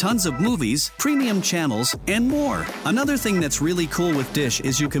sports, tons of movies, premium channels, and more. Another thing that's really cool with Dish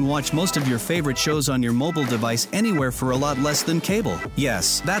is you can watch most of your favorite shows on your mobile device anywhere for a lot less than cable.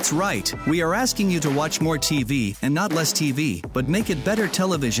 Yes, that's right. We are asking you to watch more TV and not less TV, but make it better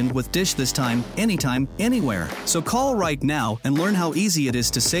television with Dish this time, anytime, anywhere. So call right now and learn how easy it is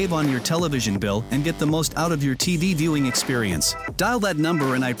to save on your television bill and get the most out of your TV viewing experience. Dial that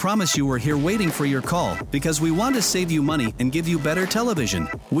number and I promise you we're here waiting for your call because we want to save you money and give you better television.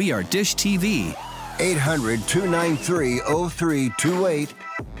 We are Dish TV. 800-293-0328.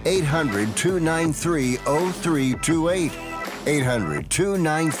 800-293-0328.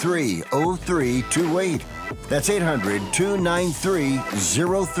 800-293-0328. That's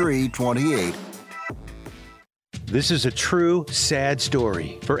 800-293-0328. This is a true, sad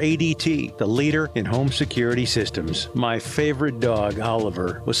story for ADT, the leader in home security systems. My favorite dog,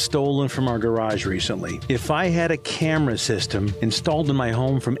 Oliver, was stolen from our garage recently. If I had a camera system installed in my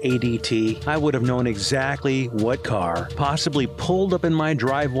home from ADT, I would have known exactly what car possibly pulled up in my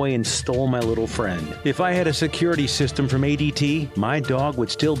driveway and stole my little friend. If I had a security system from ADT, my dog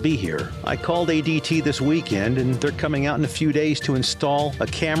would still be here. I called ADT this weekend, and they're coming out in a few days to install a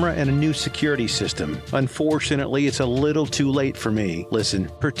camera and a new security system. Unfortunately, it's a little too late for me. Listen,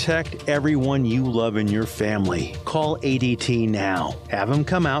 protect everyone you love in your family. Call ADT now. Have them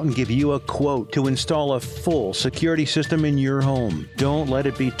come out and give you a quote to install a full security system in your home. Don't let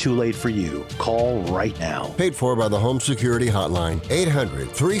it be too late for you. Call right now. Paid for by the Home Security Hotline.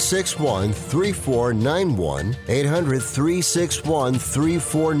 800-361-3491.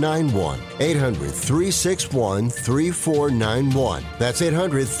 800-361-3491. 800-361-3491. That's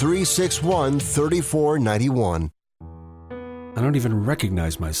 800-361-3491. I don't even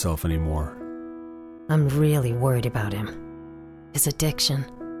recognize myself anymore. I'm really worried about him. His addiction.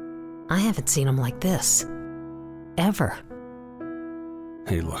 I haven't seen him like this. Ever.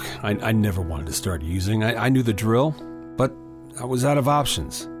 Hey, look, I never wanted to start using. I knew the drill, but I was out of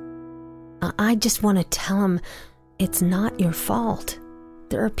options. I just want to tell him it's not your fault.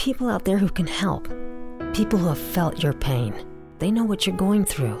 There are people out there who can help. People who have felt your pain. They know what you're going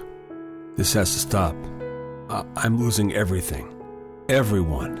through. This has to stop. I'm losing everything.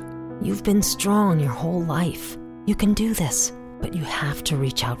 Everyone. You've been strong your whole life. You can do this, but you have to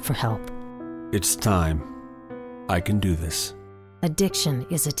reach out for help. It's time. I can do this. Addiction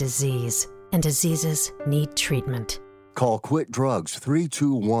is a disease, and diseases need treatment. Call Quit Drugs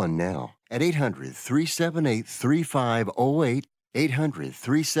 321 now at 800-378-3508.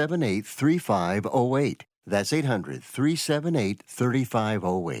 800-378-3508. That's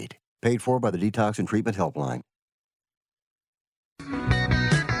 800-378-3508. Paid for by the Detox and Treatment Helpline.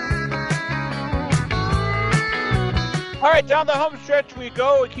 All right, down the home stretch we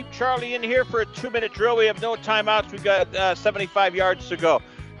go. We keep Charlie in here for a 2-minute drill. We have no timeouts. We've got 75 yards to go.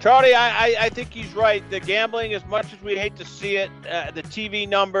 Charlie, I think he's right. The gambling, as much as we hate to see it, the TV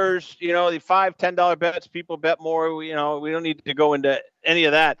numbers, the $5, $10 bets, people bet more. We don't need to go into any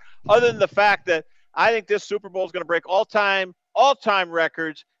of that. Other than the fact that I think this Super Bowl is going to break all-time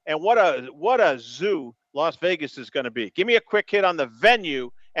records. And what a zoo Las Vegas is going to be. Give me a quick hit on the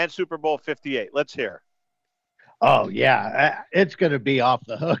venue and Super Bowl 58. Let's hear. Oh, yeah. It's going to be off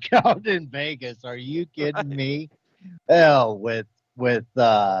the hook out in Vegas. Are you kidding me? Hell, with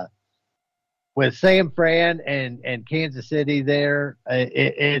San Fran and Kansas City there,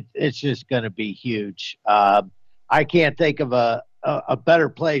 it's just going to be huge. I can't think of a better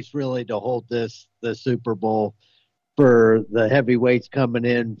place really to hold the Super Bowl for the heavyweights coming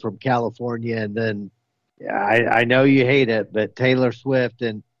in from California. And then I know you hate it, but Taylor Swift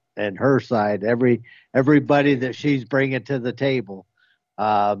and her side, everybody that she's bringing to the table.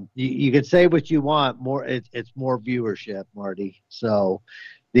 You can say what you want. It's more viewership, Marty. So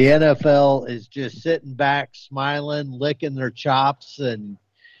the NFL is just sitting back, smiling, licking their chops, and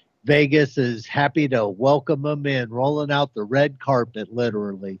Vegas is happy to welcome them in, rolling out the red carpet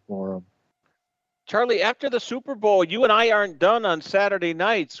literally for them. Charlie, after the Super Bowl, you and I aren't done on Saturday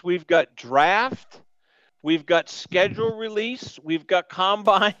nights. We've got draft, we've got schedule release, we've got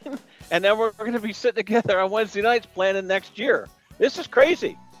combine, and then we're going to be sitting together on Wednesday nights planning next year. This is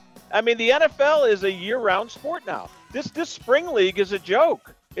crazy. I mean, the NFL is a year-round sport now. This spring league is a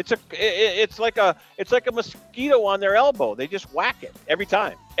joke. It's like a mosquito on their elbow. They just whack it every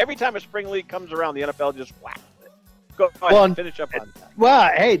time. Every time a spring league comes around, the NFL just whacks it. Go ahead, finish up on that. Well,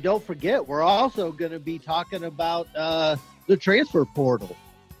 hey, don't forget, we're also going to be talking about the transfer portal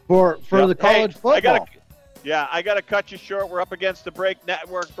for the college football. Yeah, I got to cut you short. We're up against the break,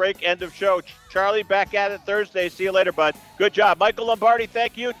 network break, end of show. Charlie, back at it Thursday. See you later, bud. Good job. Michael Lombardi,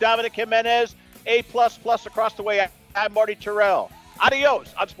 thank you. Dominic Jimenez, A++ across the way. I'm Marty Terrell.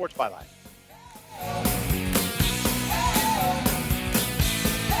 Adios on Sports Byline.